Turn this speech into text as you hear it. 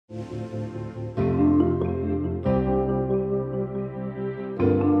Welcome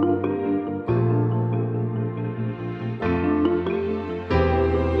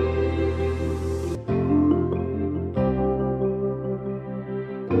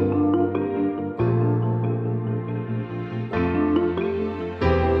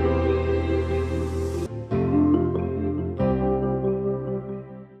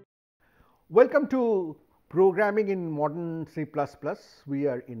to Programming in Modern C++. We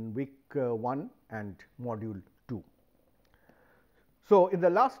are in week 1 and module 2. So, in the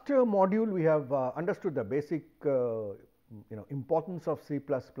last module we have understood the basic importance of C++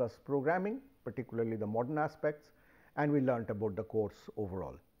 programming, particularly the modern aspects, and we learnt about the course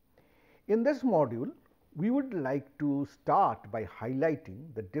overall. In this module we would like to start by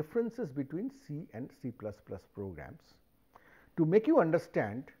highlighting the differences between C and C++ programs to make you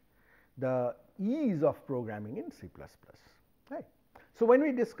understand the ease of programming in C++. Right. So, when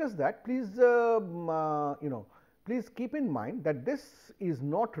we discuss that, please please keep in mind that this is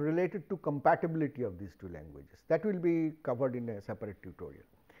not related to compatibility of these two languages. That will be covered in a separate tutorial.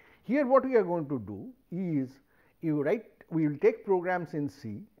 Here what we are going to do is we will take programs in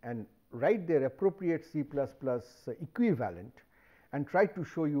C and write their appropriate C++ equivalent and try to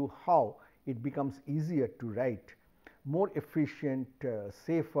show you how it becomes easier to write more efficient,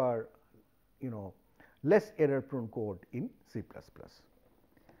 safer, less error prone code in C++.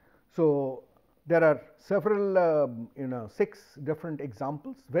 So, there are several 6 different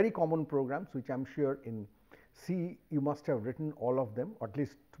examples, very common programs which I am sure in C you must have written all of them, or at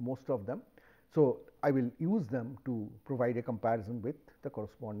least most of them. So, I will use them to provide a comparison with the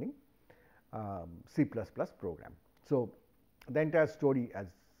corresponding C++ program. So, the entire story as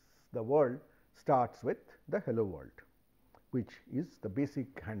the world starts with the hello world, which is the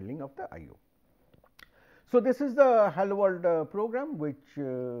basic handling of the I/O. So, this is the hello world program which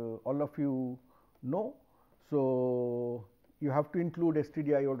all of you know. So, you have to include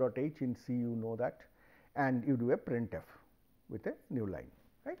stdio.h in C, you know that, and you do a printf with a new line,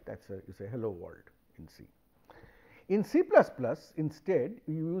 right. That is a hello world in C. In C++, instead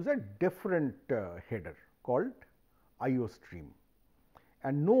you use a different header called IO stream,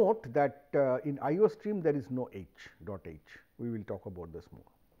 and note that in IO stream there is no h.h. We will talk about this more.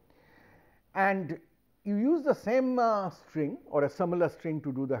 And you use the same string or a similar string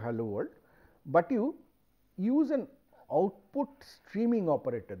to do the hello world, but you use an output streaming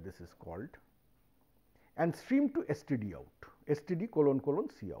operator, this is called, and stream to std out, std :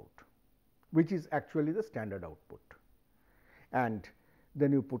 cout, which is actually the standard output, and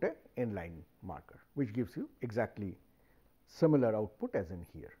then you put a n line marker which gives you exactly similar output as in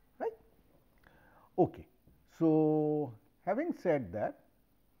here, right. Okay. So, having said that,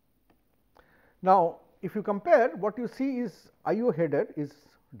 now if you compare, what you see is IO header is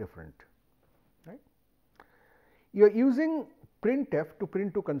different, right. You are using printf to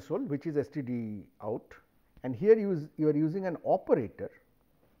print to console, which is std out, and here you are using an operator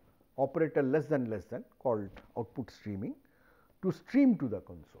less than called output streaming to stream to the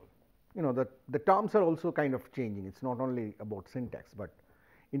console. The terms are also kind of changing. It is not only about syntax, but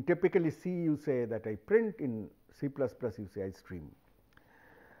in typically C you say that I print, in C++ you say I stream.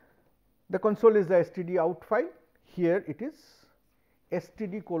 The console is the std out file. Here it is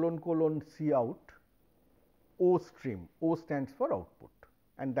std : cout O stream. O stands for output,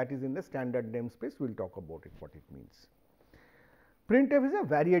 and that is in the standard namespace. We will talk about it, what it means. Printf is a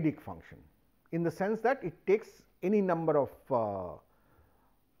variadic function in the sense that it takes any number of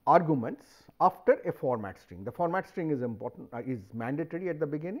arguments after a format string. The format string is important, is mandatory at the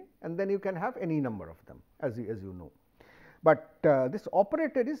beginning, and then you can have any number of them as you know. But this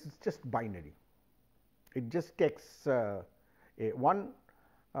operator is just binary. It just takes it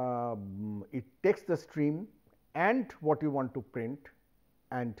takes the stream and what you want to print,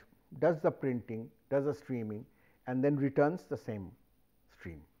 and does the printing, does the streaming, and then returns the same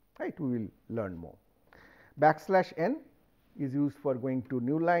stream, right. We will learn more. \n is used for going to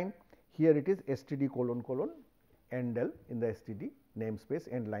new line. Here it is std : endl in the std namespace,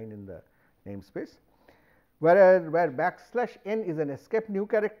 end line in the namespace, where \n is an escape new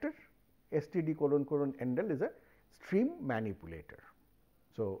character, std : endl is a stream manipulator.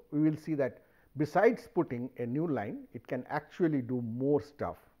 So, we will see that besides putting a new line, it can actually do more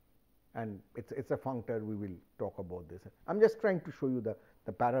stuff, and it is a functor. We will talk about this. I am just trying to show you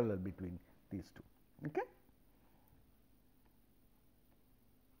the parallel between these two. Okay.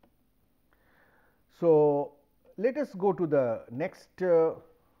 So, let us go to the next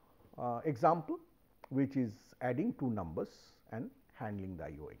example, which is adding two numbers and handling the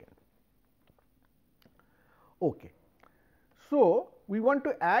IO again. Okay. So, we want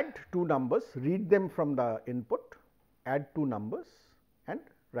to add two numbers, read them from the input, add two numbers and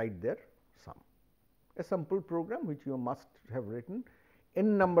write their sum. A simple program which you must have written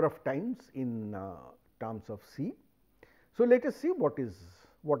n number of times in terms of C. So, let us see what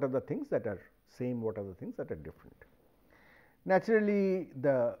are the things that are same, what are the things that are different. Naturally,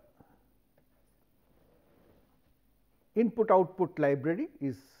 the input output library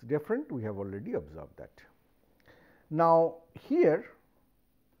is different, we have already observed that. Now, here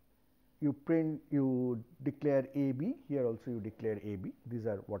you declare A B, here also you declare A B, these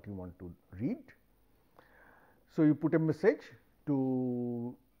are what you want to read. So, you put a message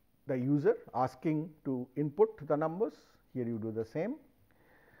to the user asking to input the numbers, here you do the same,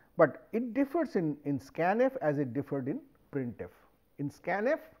 but it differs in scanf as it differed in printf. In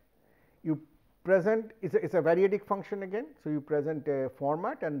scanf, you present it is a variadic function again. So, you present a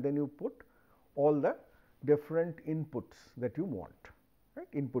format and then you put all the different inputs that you want, right,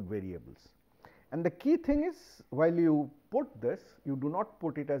 input variables. And the key thing is, while you put this, you do not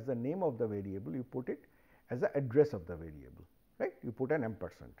put it as the name of the variable, you put it as the address of the variable, right, you put an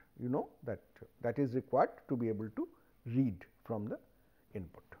ampersand, you know that is required to be able to read from the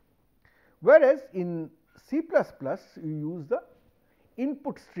input. Whereas, in C++, you use the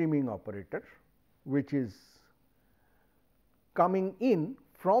input streaming operator, which is coming in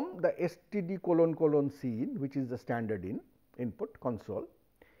from the std::cin, which is the standard input console,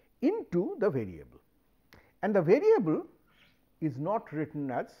 into the variable, and the variable is not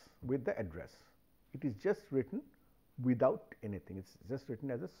written as with the address, it is just written without anything, it is just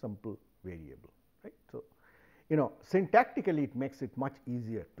written as a simple variable, right. So, syntactically it makes it much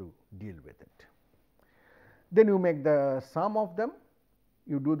easier to deal with it. Then you make the sum of them,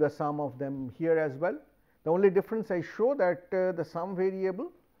 you do the sum of them here as well. The only difference I show that the sum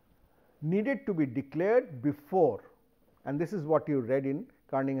variable needed to be declared before, and this is what you read in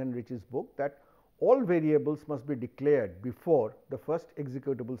Kernighan-Rich's book, that all variables must be declared before the first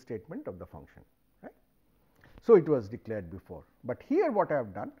executable statement of the function, right. So, it was declared before, but here what I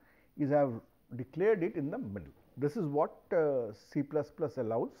have done is I have declared it in the middle. This is what C++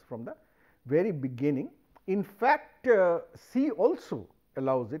 allows from the very beginning. In fact, C also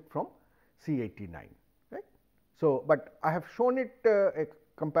allows it from C89, right. So, but I have shown it a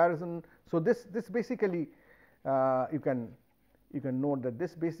comparison. So, this basically you can note that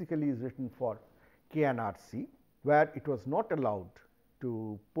this basically is written for KNRC, where it was not allowed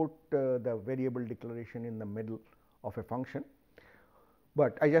to put the variable declaration in the middle of a function,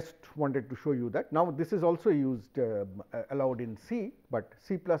 but I just wanted to show you that. Now, this is also used allowed in C, but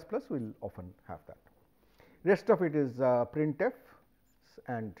C++ will often have that. Rest of it is printf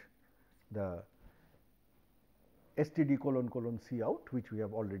and the std::cout, which we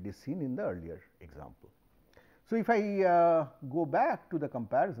have already seen in the earlier example. So, if I go back to the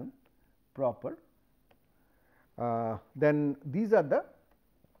comparison proper, then these are the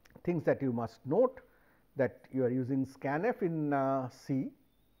things that you must note, that you are using scanf in C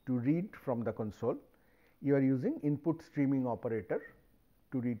to read from the console, you are using input streaming operator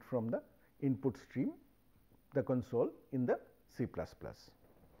to read from the input stream, the console in the C++.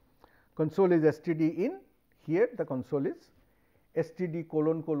 Console is std in, here the console is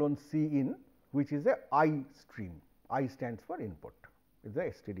std::cin, which is a I stream, I stands for input, is the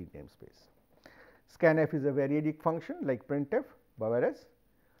std namespace. Scanf is a variadic function like printf, whereas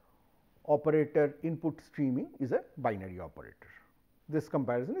operator input streaming is a binary operator. This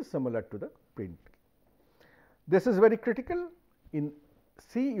comparison is similar to the print. This is very critical. In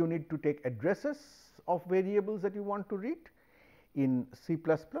C, you need to take addresses of variables that you want to read. In C++,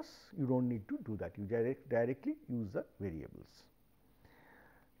 you do not need to do that, you directly use the variables.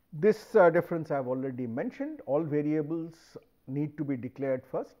 This difference I have already mentioned, all variables need to be declared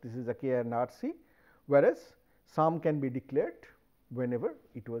first, this is a KNRC, whereas sum can be declared whenever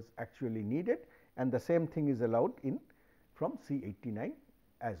it was actually needed, and the same thing is allowed in from C89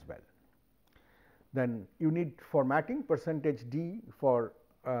 as well. Then you need formatting %d for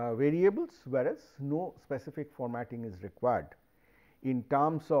variables, whereas no specific formatting is required. In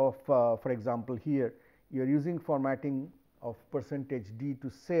terms of for example, here you are using formatting of %d to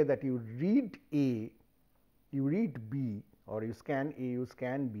say that you read A, you read B, or you scan A, you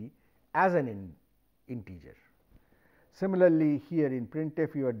scan B as an integer. Similarly, here in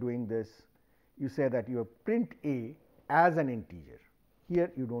printf you are doing this, you say that you print A as an integer.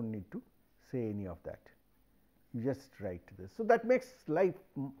 Here you do not need to say any of that, you just write this. So, that makes life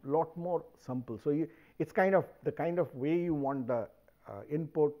lot more simple. So, it is kind of the kind of way you want the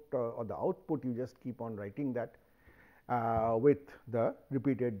input or the output, you just keep on writing that with the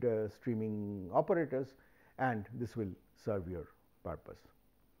repeated streaming operators, and this will serve your purpose.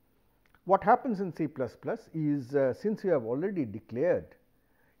 What happens in C++ is since you have already declared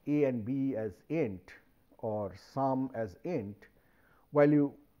a and b as int or sum as int, while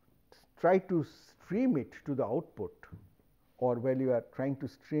you try to stream it to the output or while you are trying to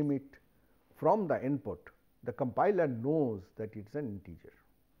stream it from the input, the compiler knows that it is an integer.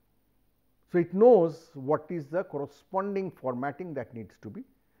 So, it knows what is the corresponding formatting that needs to be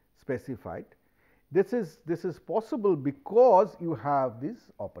specified. This is possible because you have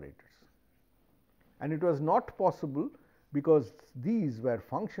these operators, and it was not possible because these were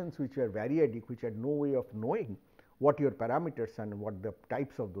functions which were variadic, which had no way of knowing what your parameters and what the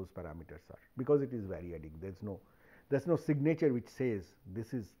types of those parameters are, because it is variadic. There is no signature which says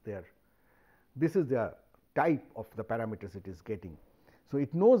this is the type of the parameters it is getting. So,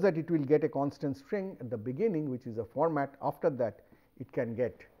 it knows that it will get a constant string at the beginning, which is a format. After that, it can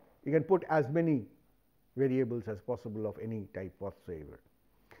put as many variables as possible of any type whatsoever.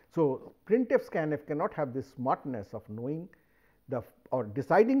 So, printf scanf cannot have this smartness of knowing or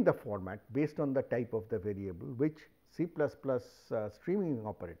deciding the format based on the type of the variable, which C++ streaming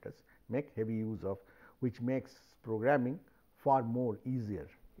operators make heavy use of, which makes programming far more easier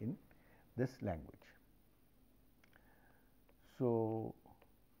in this language. So,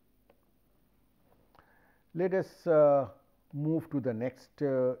 let us move to the next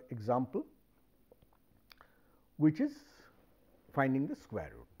example, which is finding the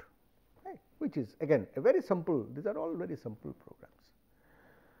square root, right, which is again a very simple, these are all very simple programs.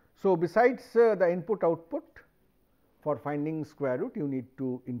 So, besides the input output, for finding square root you need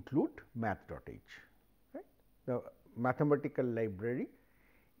to include math.h, right, the mathematical library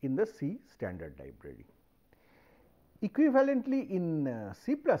in the C standard library. Equivalently in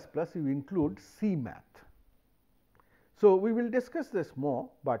C++ you include C math. So, we will discuss this more,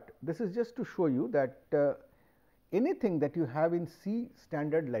 but this is just to show you that anything that you have in C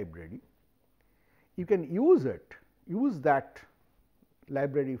standard library, you can use that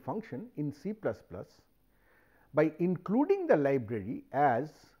library function in C++ by including the library as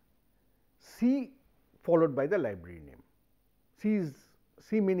C followed by the library name.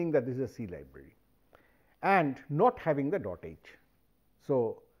 C meaning that this is a C library, and not having the .h.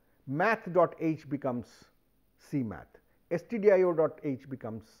 So, math.h becomes C math, stdio.h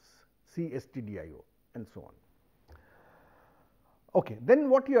becomes C stdio, and so on. Okay. Then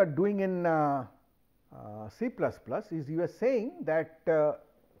what you are doing in C++ is you are saying that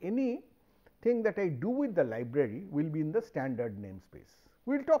anything that I do with the library will be in the standard namespace.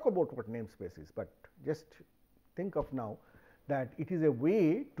 We will talk about what namespace is, but just think of now that it is a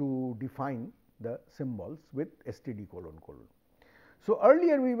way to define the symbols with std : : So,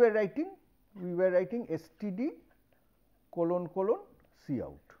 earlier we were writing std : :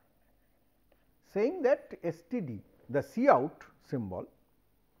 cout, saying that std, the cout symbol,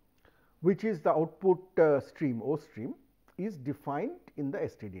 which is the output stream O stream, is defined in the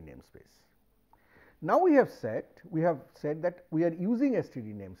std namespace. Now, we have said that we are using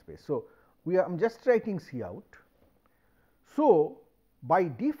std namespace. So, I am just writing cout. So, by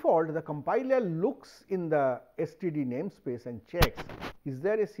default the compiler looks in the std namespace and checks is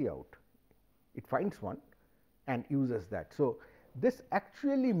there a cout. It finds one and uses that. So, this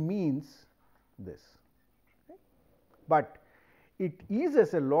actually means this, right? But it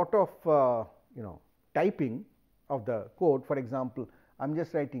eases a lot of typing of the code. For example, I am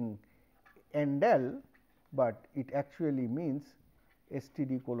just writing endl, but it actually means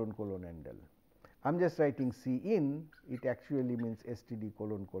std : endl. I am just writing cin, it actually means std :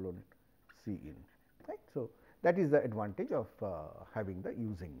 cin, right. So, that is the advantage of having the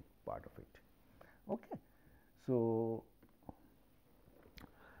using part of it. Okay. So,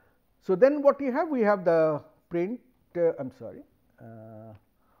 then what you have? We have the print,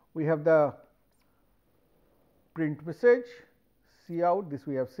 we have the print message, cout, this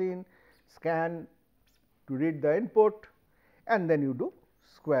we have seen, scan to read the input, and then you do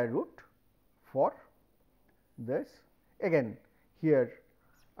square root for this. Again, here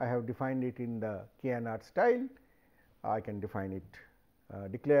I have defined it in the KNR style. I can define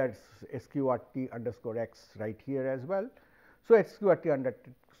it, declare sqrt underscore x right here as well. So, sqrt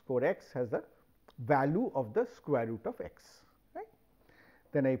underscore x has the value of the square root of x, right.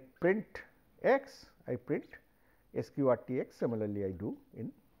 Then I print x, I print sqrt x, similarly I do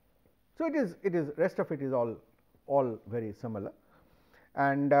in. So, it is rest of it is all very similar,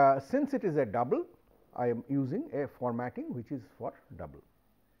 and since it is a double, I am using a formatting which is for double.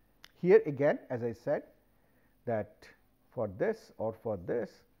 Here again, as I said, that for this or for this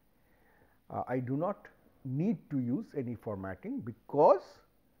I do not need to use any formatting, because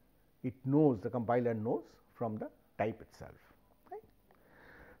it knows, the compiler knows from the type itself, right.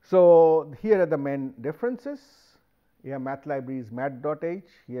 So, here are the main differences. Here math library is math.h,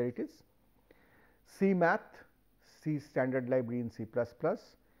 here it is. C math, C standard library in C++,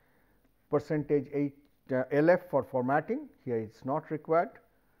 percentage %lf for formatting, here it is not required.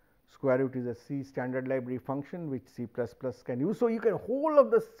 Square root is a C standard library function which C++ can use. So, you can whole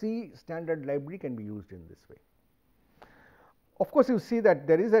of the C standard library can be used in this way. Of course, you see that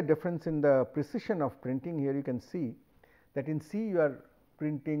there is a difference in the precision of printing. Here you can see that in C you are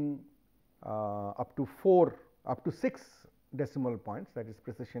printing up to 6 decimal points, that is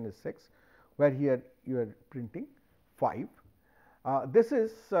precision is 6, where here you are printing 5. This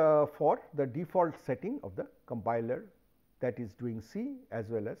is for the default setting of the compiler that is doing C as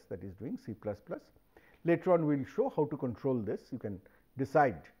well as that is doing C++. Later on we will show how to control this. You can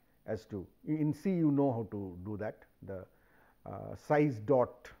decide as to, in C you know how to do that, the size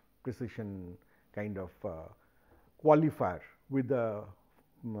dot precision kind of qualifier with the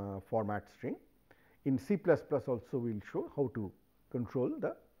format string. In C++ also we will show how to control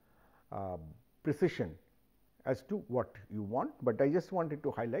the precision as to what you want, but I just wanted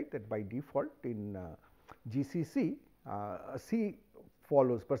to highlight that by default in GCC C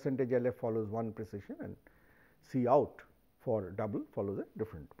follows %lf follows one precision and C out for double follows a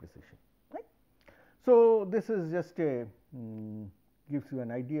different precision, right. So, this is just a gives you an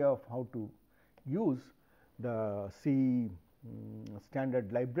idea of how to use the C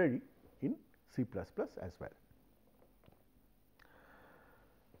standard library in C++ as well.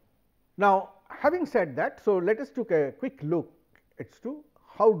 Now, having said that, so let us take a quick look as to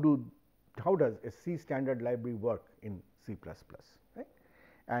how does a C standard library work in C++, right,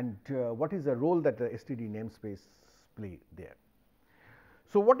 and what is the role that the std namespace play there.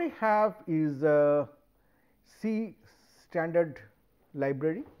 So, what I have is a C standard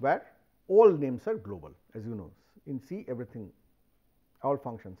library where all names are global, as you know, in C everything, all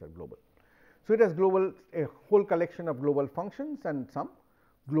functions are global. So, it has global, a whole collection of global functions and some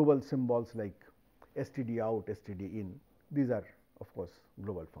global symbols like std out, std in, these are of course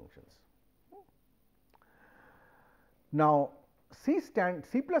global functions. Now, C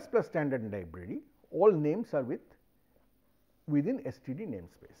standard library, all names are within std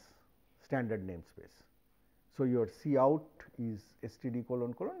namespace, standard namespace. So, your C out is std :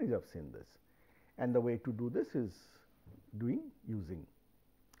 you have seen this, and the way to do this is using,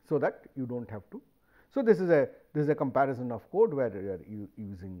 so that you do not have to. So, this is a comparison of code where you are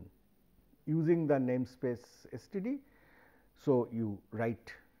using the namespace std. So, you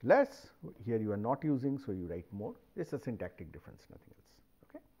write less, here you are not using, so you write more. It is a syntactic difference, nothing else.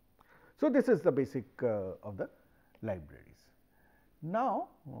 Okay. So, this is the basic of the libraries. Now,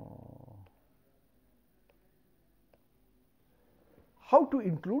 how to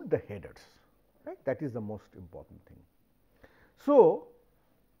include the headers, right? That is the most important thing. So,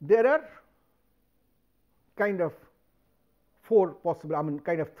 there are kind of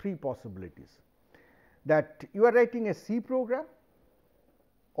three possibilities, that you are writing a C program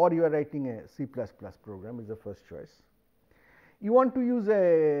or you are writing a C++ program is the first choice. You want to use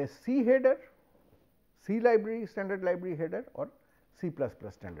a C header, C library, standard library header, or C++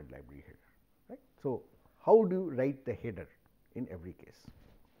 standard library header, right. So, how do you write the header in every case?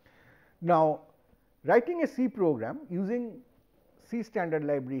 Now, writing a C program using C standard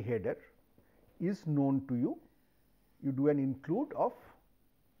library header is known to you. You do an include of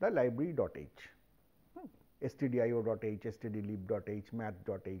the library.h, stdio.h, stdlib.h,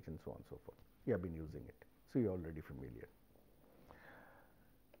 math.h, and so on and so forth. You have been using it, so you are already familiar.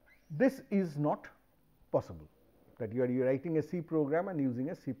 This is not possible, that you are writing a C program and using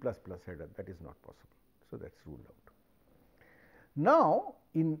a C++ header, that is not possible. So, that is ruled out. Now,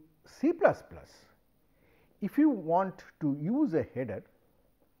 in C++, if you want to use a header,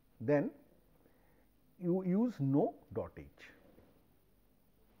 then you use no.h.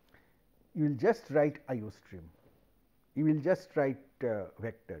 You will just write IOStream, you will just write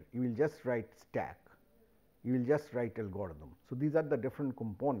vector, you will just write stack, you will just write algorithm. So, these are the different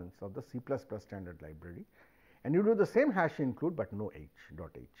components of the C++ standard library, and you do the same hash include, but no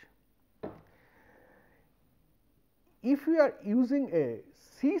h.h. If you are using a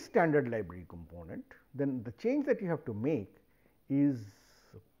C standard library component, then the change that you have to make is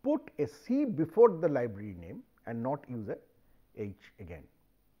put a C before the library name and not use a h again,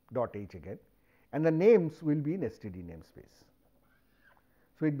 .h again, and the names will be in std namespace.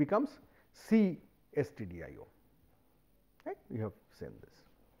 So, it becomes C stdio, right. We have seen this.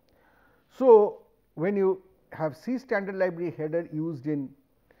 So, when you have C standard library header used in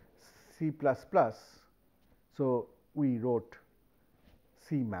C++, so we wrote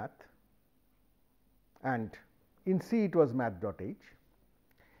C math, and in C it was math.h,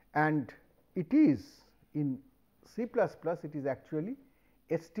 and it is in C++, it is actually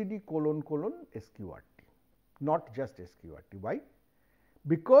std : sqrt, not just sqrt. Why?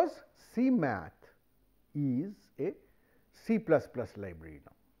 Because C math is a C++ library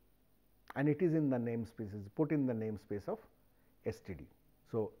now, and it is in the namespace, is put in the namespace of std.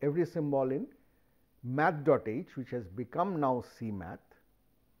 So, every symbol in math.h, which has become now C math,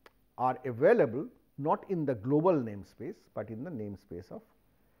 are available not in the global namespace, but in the namespace of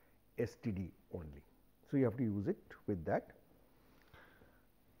std only. So, you have to use it with that.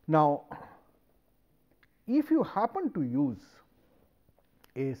 Now, if you happen to use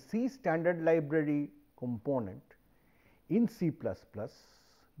a C standard library component in C++,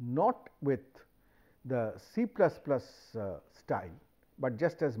 not with the C++ style, but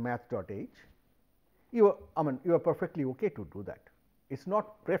just as math.h, you are perfectly okay to do that. It is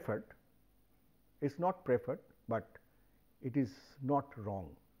not preferred, but it is not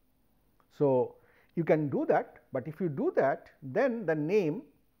wrong. So, you can do that, but if you do that, then the name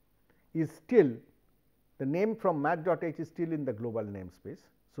is still, the name from math.h is still in the global namespace.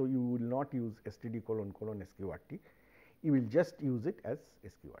 So, you will not use std : sqrt, you will just use it as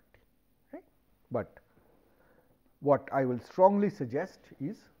sqrt. Right? But what I will strongly suggest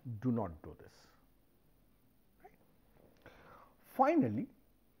is do not do this. Right? Finally,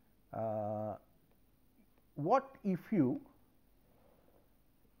 what if you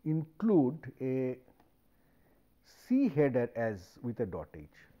include a C header as with a .h,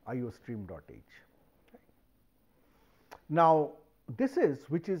 iostream.h. Now, this is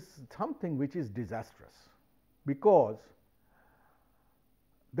something which is disastrous, because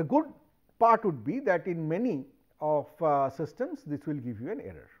the good part would be that in many of systems this will give you an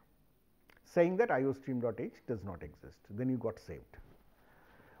error saying that iostream.h does not exist, then you got saved.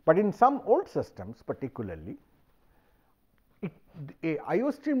 But in some old systems, particularly, a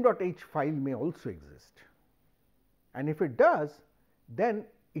iostream.h file may also exist, and if it does, then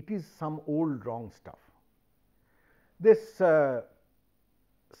it is some old wrong stuff. This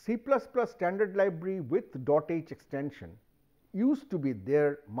C++ standard library with .h extension used to be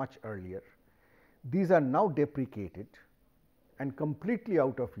there much earlier. These are now deprecated and completely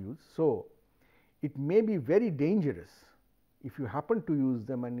out of use. So, it may be very dangerous if you happen to use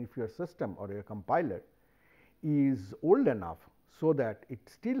them, and if your system or your compiler is old enough so that it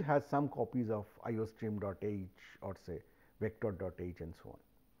still has some copies of iostream.h or say vector.h and so on.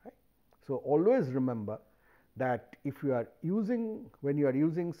 Right? So, always remember that if you are using, when you are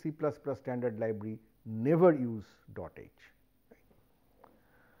using C++ standard library, never use .h. Right?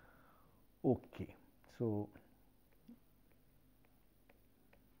 Okay. So,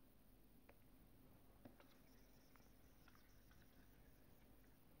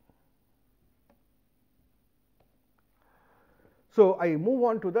 I move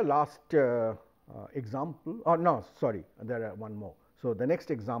on to the last example, or no, sorry, there are one more. So, the next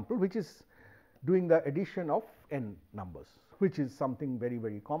example, which is doing the addition of n numbers, which is something very,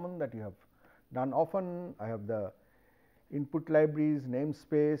 very common that you have done often. I have the input libraries,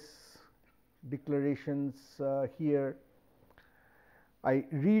 namespace, declarations here. I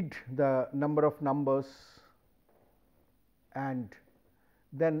read the number of numbers, and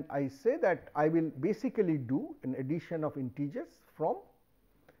then I say that I will basically do an addition of integers from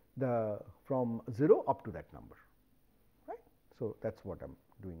 0 up to that number. Right? So, that is what I am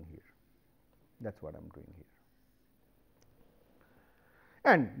doing here. That is what I am doing here,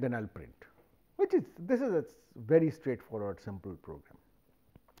 and then I will print, which is, this is a very straightforward simple program.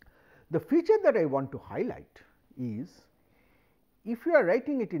 The feature that I want to highlight is, if you are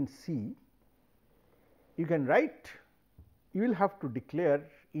writing it in C, you can write, you will have to declare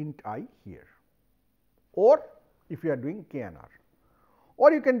int I here, or if you are doing KNR,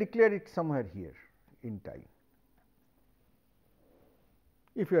 or you can declare it somewhere here, int I,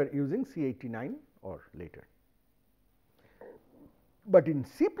 if you are using C89 or later. But in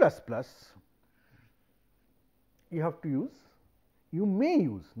C++, you have to use, you may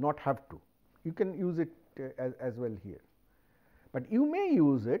use, not have to, you can use it as well here, but you may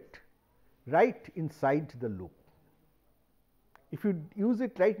use it right inside the loop. If you use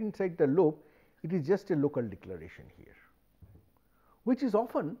it right inside the loop, it is just a local declaration here, which is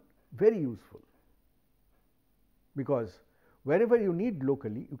often very useful, because wherever you need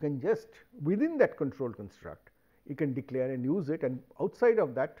locally, you can just within that control construct, you can declare and use it, and outside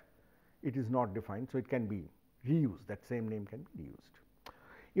of that it is not defined. So, it can be reused, that same name can be reused.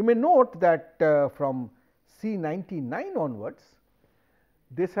 You may note that from C99 onwards,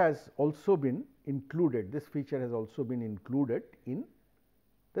 this has also been included, this feature has also been included in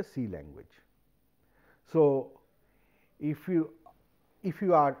the C language. So, if you if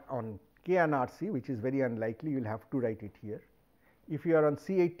you are on K and RC, which is very unlikely, you will have to write it here. If you are on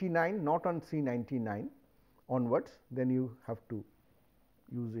C89, not on C99 onwards, then you have to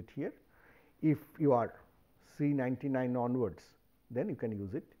use it here. If you are C99 onwards, then you can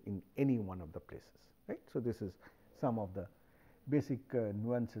use it in any one of the places, right. So, this is some of the basic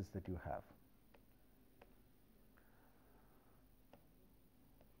nuances that you have.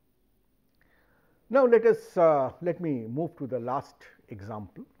 Now, let me move to the last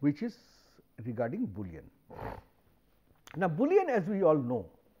example, which is regarding Boolean. Now, Boolean, as we all know,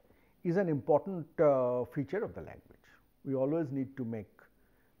 is an important feature of the language. We always need to make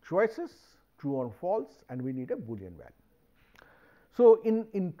choices, true or false, and we need a Boolean value. So,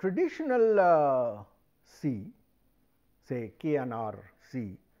 in traditional C, say K and R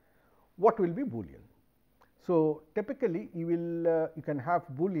C, what will be Boolean? So, typically you can have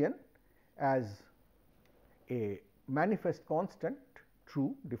Boolean as a manifest constant,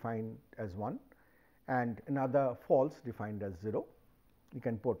 true, defined as 1, and another false, defined as 0. You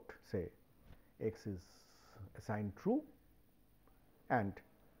can put, say, x is assigned true, and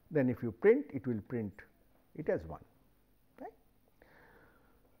then if you print, it will print it as 1. Right?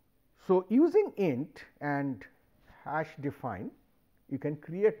 So, using int and hash define, you can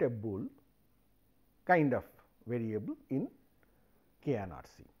create a bool kind of variable in K and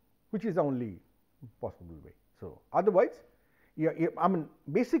RC, which is the only possible way. So, otherwise, I mean,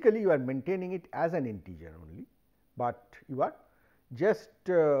 basically you are maintaining it as an integer only, but you are just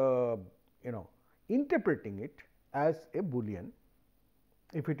interpreting it as a Boolean.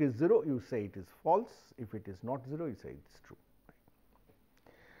 If it is 0, you say it is false. If it is not 0, you say it is true.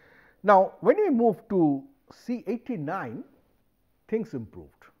 Now, when we move to C89, things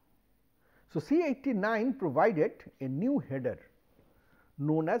improved. So, C89 provided a new header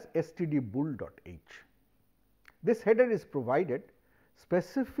known as stdbool.h. This header is provided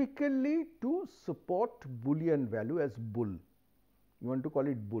specifically to support Boolean value as bool. You want to call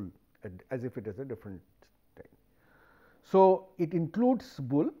it bool as if it is a different type. So, it includes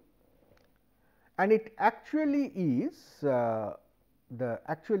bool, and it actually is the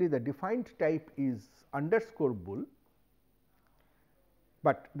defined type is underscore bool,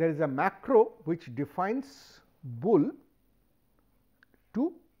 but there is a macro which defines bool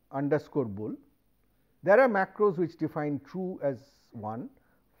to underscore bool. There are macros which define true as 1,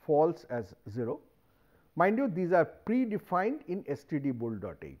 false as 0. Mind you, these are predefined in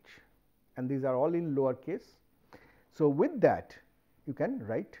stdbool.h, and these are all in lower case. So, with that you can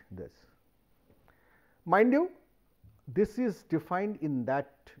write this. Mind you, this is defined in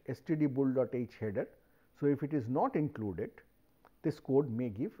that stdbool.h header. So, if it is not included, this code may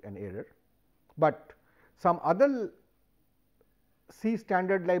give an error, but some other C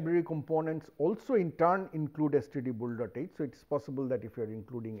standard library components also in turn include stdbool.h. So, it is possible that if you are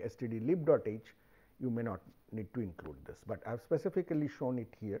including stdlib.h, you may not need to include this, but I have specifically shown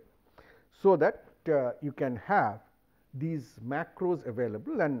it here, so that you can have these macros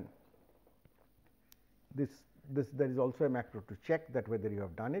available, and there is also a macro to check that whether you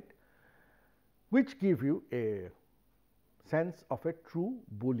have done it, which give you a sense of a true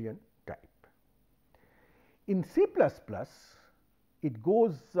Boolean type. In C++, it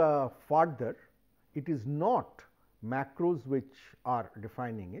goes further. It is not macros which are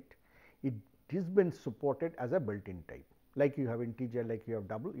defining it. It has been supported as a built-in type, like you have integer, like you have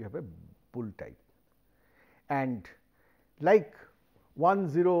double, you have a bool type, and like 1,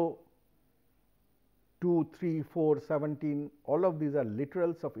 0, 2, 3, 4, 17, all of these are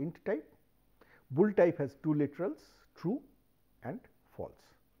literals of int type. Bool type has two literals, true and false.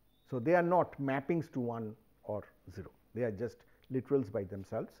 So, they are not mappings to 1 or 0, they are just literals by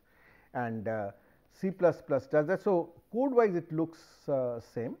themselves, and C++ does that. So, code wise it looks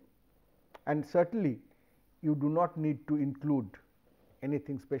same, and certainly you do not need to include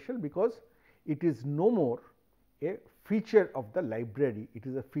anything special, because it is no more a feature of the library, it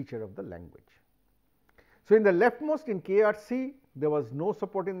is a feature of the language. So, in the leftmost in KRC, there was no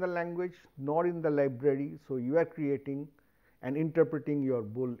support in the language nor in the library. So, you are creating and interpreting your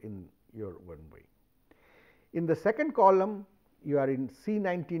bool in your own way. In the second column, you are in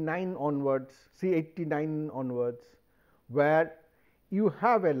C99 onwards, C89 onwards, where you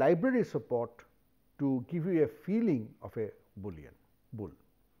have a library support to give you a feeling of a Boolean bool.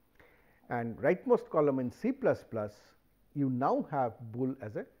 And rightmost column in C++, you now have bool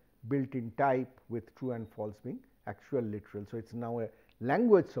as a built-in type with true and false being actual literal. So, it is now a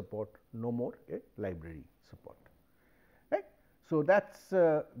language support, no more a library support, right. So, that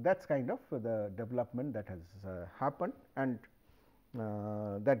is kind of the development that has happened, and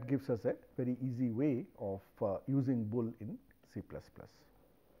that gives us a very easy way of using bool in C++.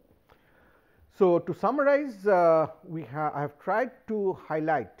 So, to summarize, I have tried to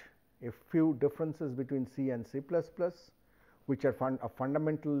highlight a few differences between C and C++, which are of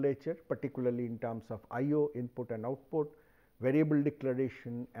fundamental nature, particularly in terms of I/O, input and output, variable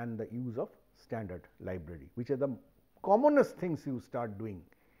declaration, and the use of standard library, which are the commonest things you start doing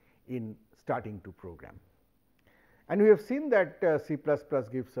in starting to program. And we have seen that C++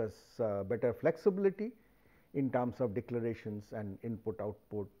 gives us better flexibility in terms of declarations and input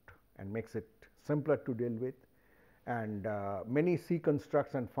output, and makes it simpler to deal with, and many C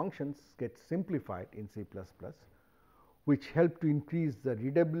constructs and functions get simplified in C++, which help to increase the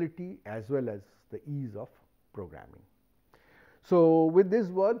readability as well as the ease of programming. So, with these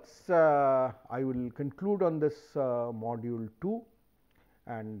words, I will conclude on this module 2,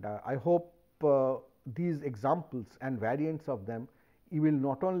 and I hope these examples and variants of them you will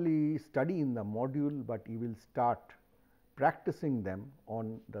not only study in the module, but you will start practicing them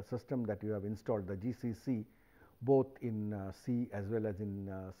on the system that you have installed, the GCC, both in C as well as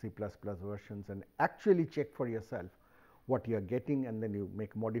in C++ versions, and actually check for yourself what you are getting, and then you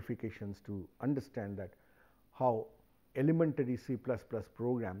make modifications to understand that how elementary C++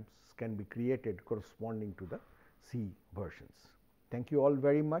 programs can be created corresponding to the C versions. Thank you all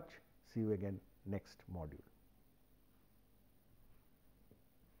very much. See you again next module.